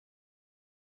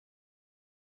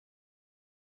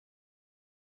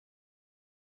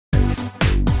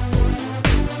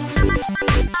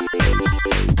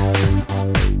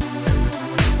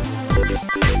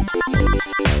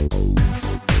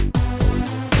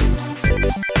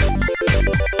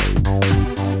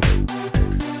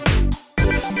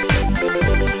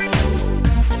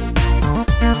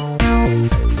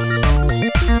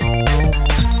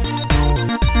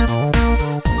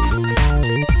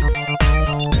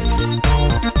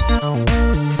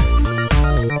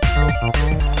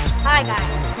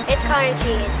Connor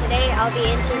G, and today I'll be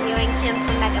interviewing Tim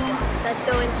from Mega Bloks. Let's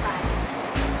go inside.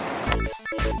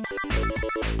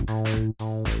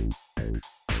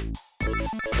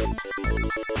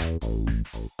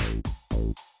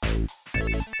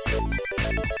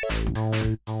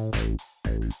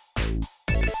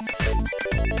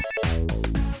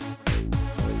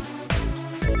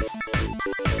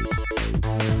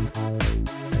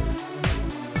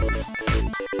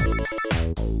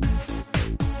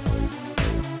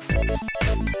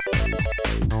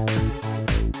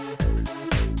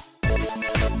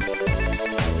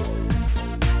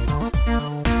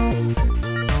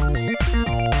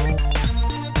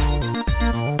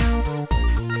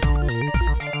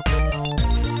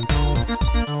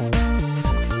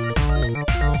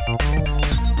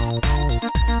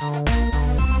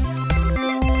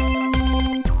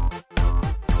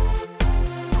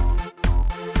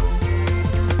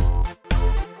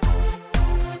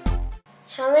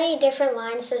 How many different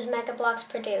lines does Mega Bloks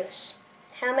produce?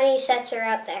 How many sets are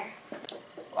out there?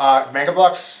 Mega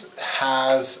Bloks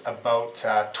has about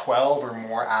 12 or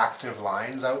more active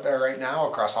lines out there right now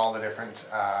across all the different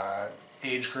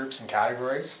age groups and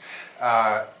categories.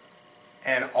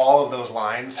 And all of those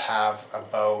lines have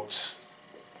about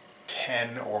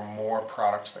 10 or more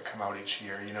products that come out each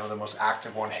year. You know, the most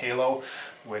active one, Halo,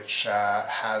 which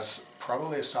has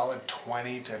probably a solid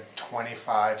 20 to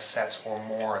 25 sets or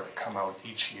more that come out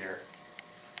each year.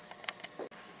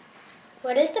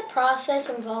 What is the process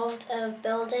involved of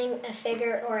building a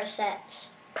figure or a set?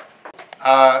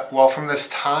 Well, from this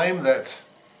time that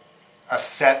a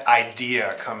set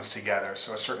idea comes together,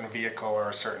 so a certain vehicle or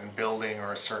a certain building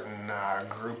or a certain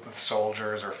group of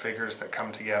soldiers or figures that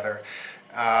come together,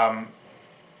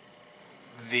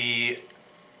 the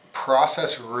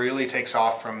process really takes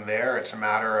off from there. It's a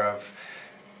matter of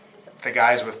the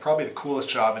guys with probably the coolest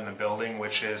job in the building,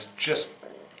 which is just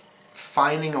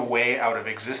finding a way out of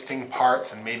existing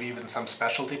parts and maybe even some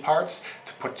specialty parts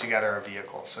to put together a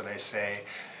vehicle. So they say,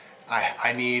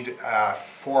 I need a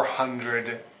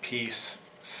 400 piece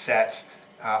set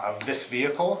of this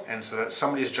vehicle, and so that's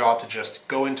somebody's job to just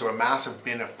go into a massive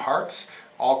bin of parts,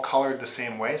 all colored the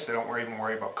same way, so they don't even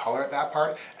worry about color at that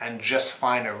part, and just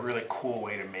find a really cool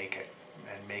way to make it,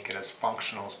 and make it as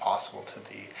functional as possible to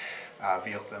the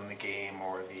vehicle in the game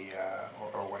or the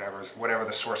or whatever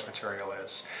the source material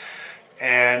is.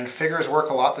 And figures work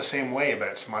a lot the same way, but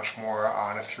it's much more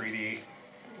on a 3D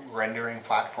rendering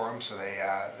platform, so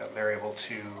they're able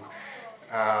to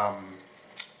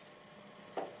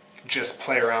just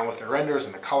play around with the renders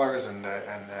and the colors and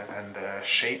the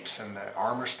shapes and the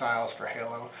armor styles for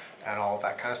Halo and all of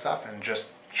that kind of stuff, and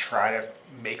just try to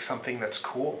make something that's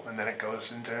cool, and then it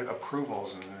goes into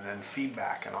approvals and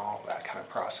feedback and all of that kind of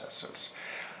process. So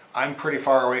I'm pretty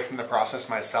far away from the process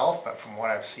myself, but from what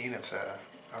I've seen, it's a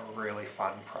really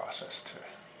fun process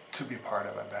to be part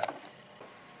of, I bet.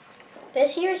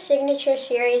 This year's signature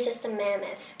series is the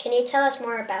Mammoth. Can you tell us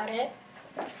more about it?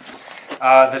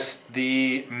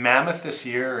 The Mammoth this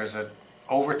year is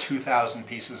over 2,000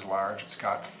 pieces large. It's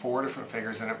got 4 different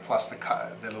figures in it, plus the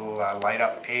little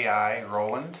light-up AI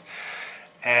Roland.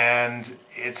 And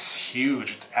it's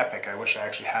huge, it's epic. I wish I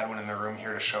actually had one in the room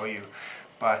here to show you.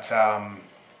 But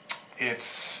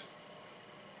it's,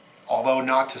 although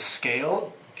not to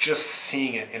scale, just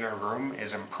seeing it in a room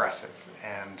is impressive.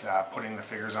 And putting the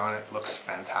figures on it looks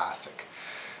fantastic.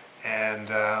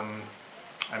 And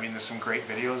I mean, there's some great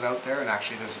videos out there, and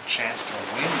actually there's a chance to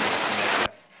win the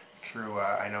Mammoth through,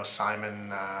 I know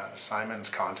Simon's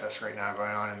contest right now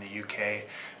going on in the UK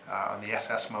on the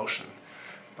SS Motion.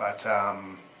 But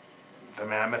the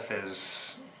Mammoth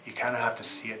is, you kind of have to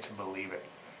see it to believe it.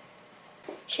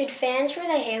 Should fans for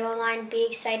the Halo line be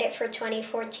excited for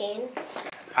 2014?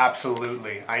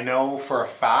 Absolutely. I know for a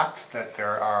fact that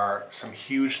there are some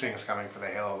huge things coming for the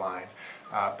Halo line,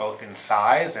 both in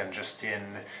size and just in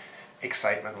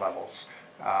excitement levels.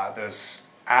 There's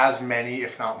as many,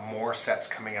 if not more, sets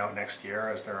coming out next year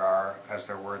as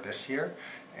there were this year,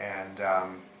 and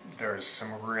there's some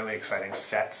really exciting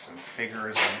sets and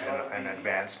figures and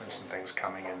advancements and things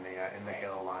coming in the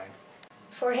Halo line.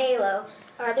 For Halo,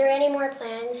 are there any more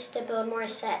plans to build more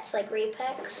sets like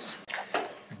Repex?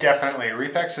 Definitely.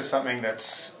 Repex is something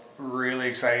that's really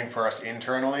exciting for us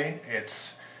internally.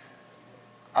 It's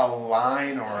a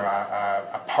line or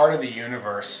a part of the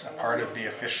universe, a part of the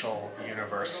official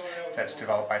universe that's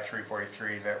developed by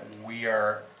 343 that we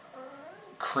are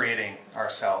creating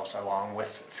ourselves along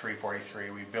with 343.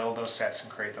 We build those sets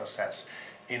and create those sets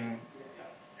in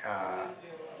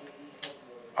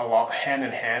a lot hand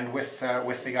in hand with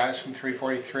the guys from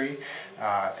 343,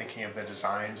 thinking of the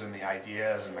designs and the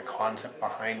ideas and the concept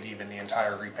behind even the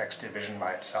entire Repex division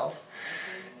by itself.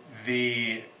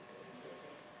 The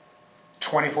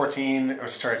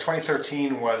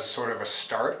 2013 was sort of a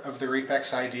start of the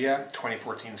Repex idea.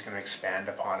 2014 is going to expand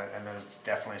upon it, and there's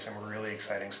definitely some really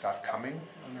exciting stuff coming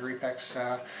on the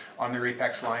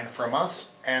Repex line from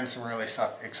us, and some really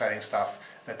exciting stuff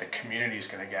that the community is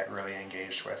going to get really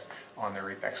engaged with on the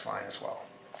Repex line as well.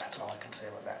 That's all I can say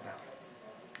about that now.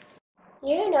 Do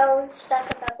you know stuff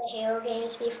about the Halo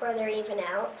games before they're even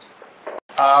out?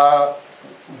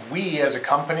 We as a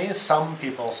company, some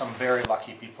very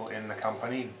lucky people in the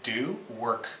company do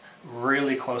work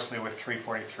really closely with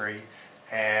 343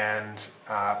 and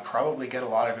probably get a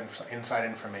lot of inside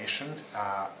information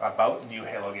about new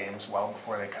Halo games well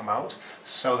before they come out,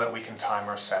 so that we can time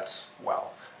our sets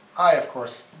well. I, of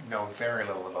course, know very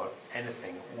little about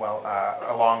anything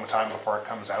a long time before it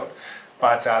comes out,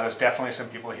 but there's definitely some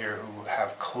people here who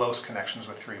have close connections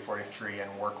with 343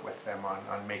 and work with them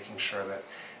on making sure that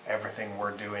everything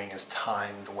we're doing is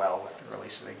timed well with the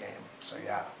release of the game. So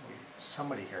yeah,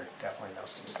 somebody here definitely knows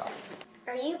some stuff.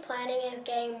 Are you planning on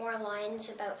getting more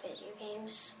lines about video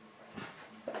games?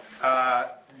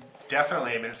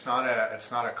 Definitely. I mean, it's not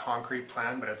a concrete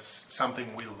plan, but it's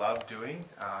something we love doing.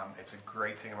 It's a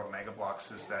great thing about Mega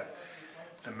Bloks is that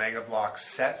the Mega Bloks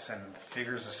sets, and the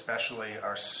figures especially,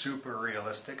 are super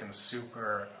realistic and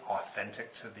super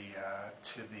authentic to the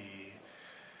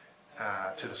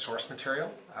source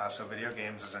material. So video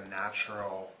games is a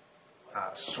natural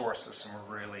source of some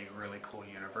really, really cool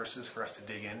universes for us to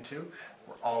dig into.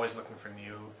 We're always looking for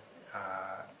new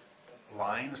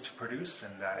lines to produce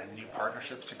and new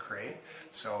partnerships to create.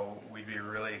 So we'd be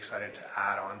really excited to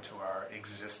add on to our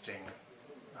existing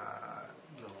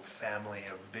little family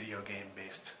of video game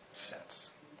based sets.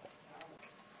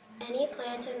 Any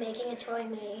plans of making a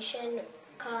Toymation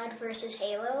COD versus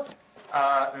Halo?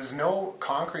 There's no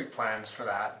concrete plans for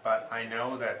that, but I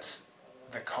know that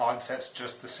the COD sets,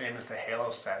 just the same as the Halo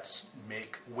sets,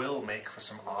 will make for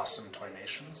some awesome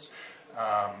Toymations.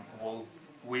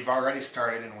 We've already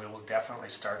started, and we will definitely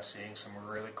start seeing some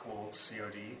really cool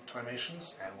COD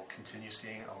Toymations, and we'll continue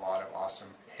seeing a lot of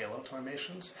awesome Halo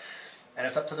Toymations. And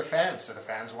it's up to the fans. Do the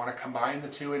fans want to combine the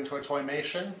two into a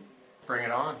Toymation? Bring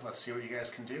it on. Let's see what you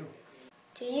guys can do.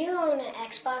 Do you own an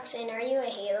Xbox, and are you a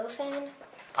Halo fan?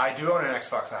 I do own an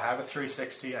Xbox. I have a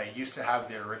 360. I used to have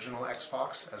the original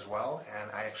Xbox as well, and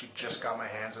I actually just got my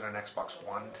hands on an Xbox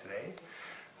One today.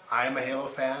 I am a Halo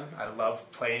fan. I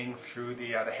love playing through the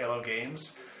Halo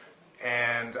games,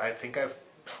 and I think I've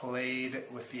played,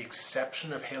 with the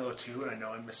exception of Halo 2, and I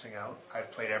know I'm missing out,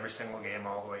 I've played every single game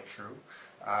all the way through.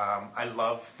 I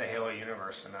love the Halo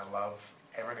universe, and I love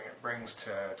everything it brings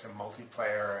to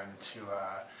multiplayer and to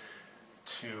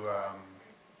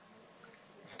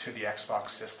the Xbox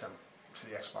system, to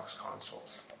the Xbox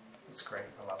consoles. It's great.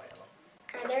 I love Halo.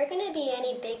 Are there going to be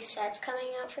any big sets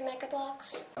coming out for Mega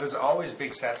Bloks? There's always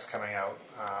big sets coming out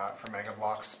for Mega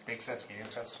Bloks, big sets, medium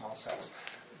sets, small sets.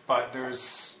 But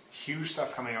there's huge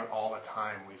stuff coming out all the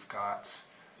time. We've got,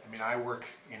 I mean, I work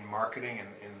in marketing and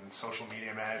in social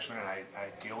media management, and I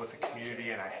deal with the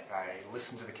community, and I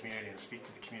listen to the community and speak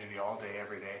to the community all day,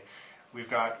 every day. We've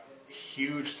got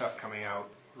huge stuff coming out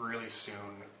really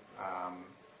soon.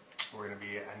 We're going to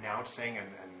be announcing and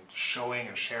showing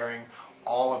and sharing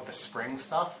all of the spring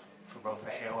stuff for both the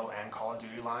Halo and Call of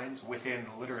Duty lines within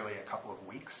literally a couple of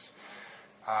weeks.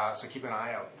 So keep an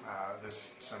eye out.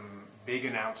 There's some big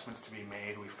announcements to be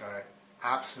made. We've got an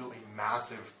absolutely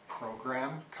massive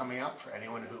program coming up for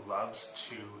anyone who loves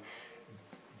to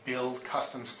build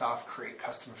custom stuff, create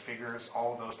custom figures,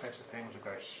 all of those types of things. We've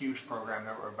got a huge program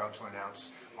that we're about to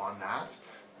announce on that.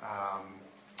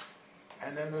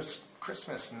 And then there's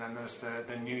Christmas, and then there's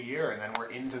the new year, and then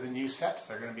we're into the new sets.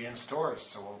 They're going to be in stores,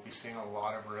 so we'll be seeing a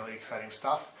lot of really exciting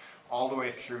stuff all the way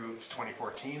through to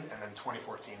 2014, and then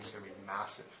 2014 is going to be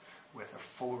massive with a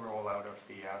full rollout of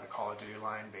the Call of Duty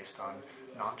line based on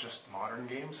not just modern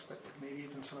games, but maybe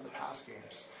even some of the past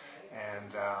games.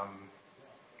 And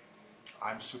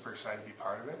I'm super excited to be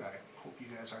part of it. I hope you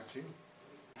guys are too.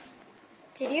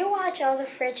 Did you watch all the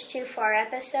Fridge Too Far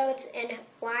episodes, and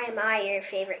why am I your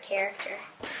favorite character?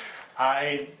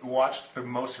 I watched the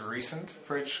most recent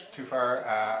Fridge Too Far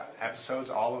episodes,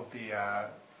 all of the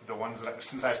ones that,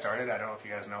 since I started. I don't know if you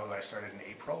guys know that I started in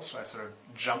April, so I sort of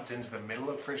jumped into the middle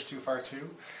of Fridge Too Far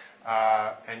too.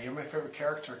 And you're my favorite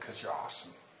character because you're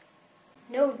awesome.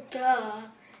 No, duh.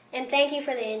 And thank you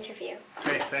for the interview.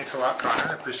 Okay, thanks a lot,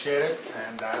 Connor. I appreciate it.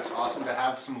 And it's awesome to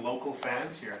have some local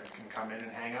fans here that can come in and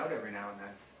hang out every now and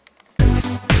then.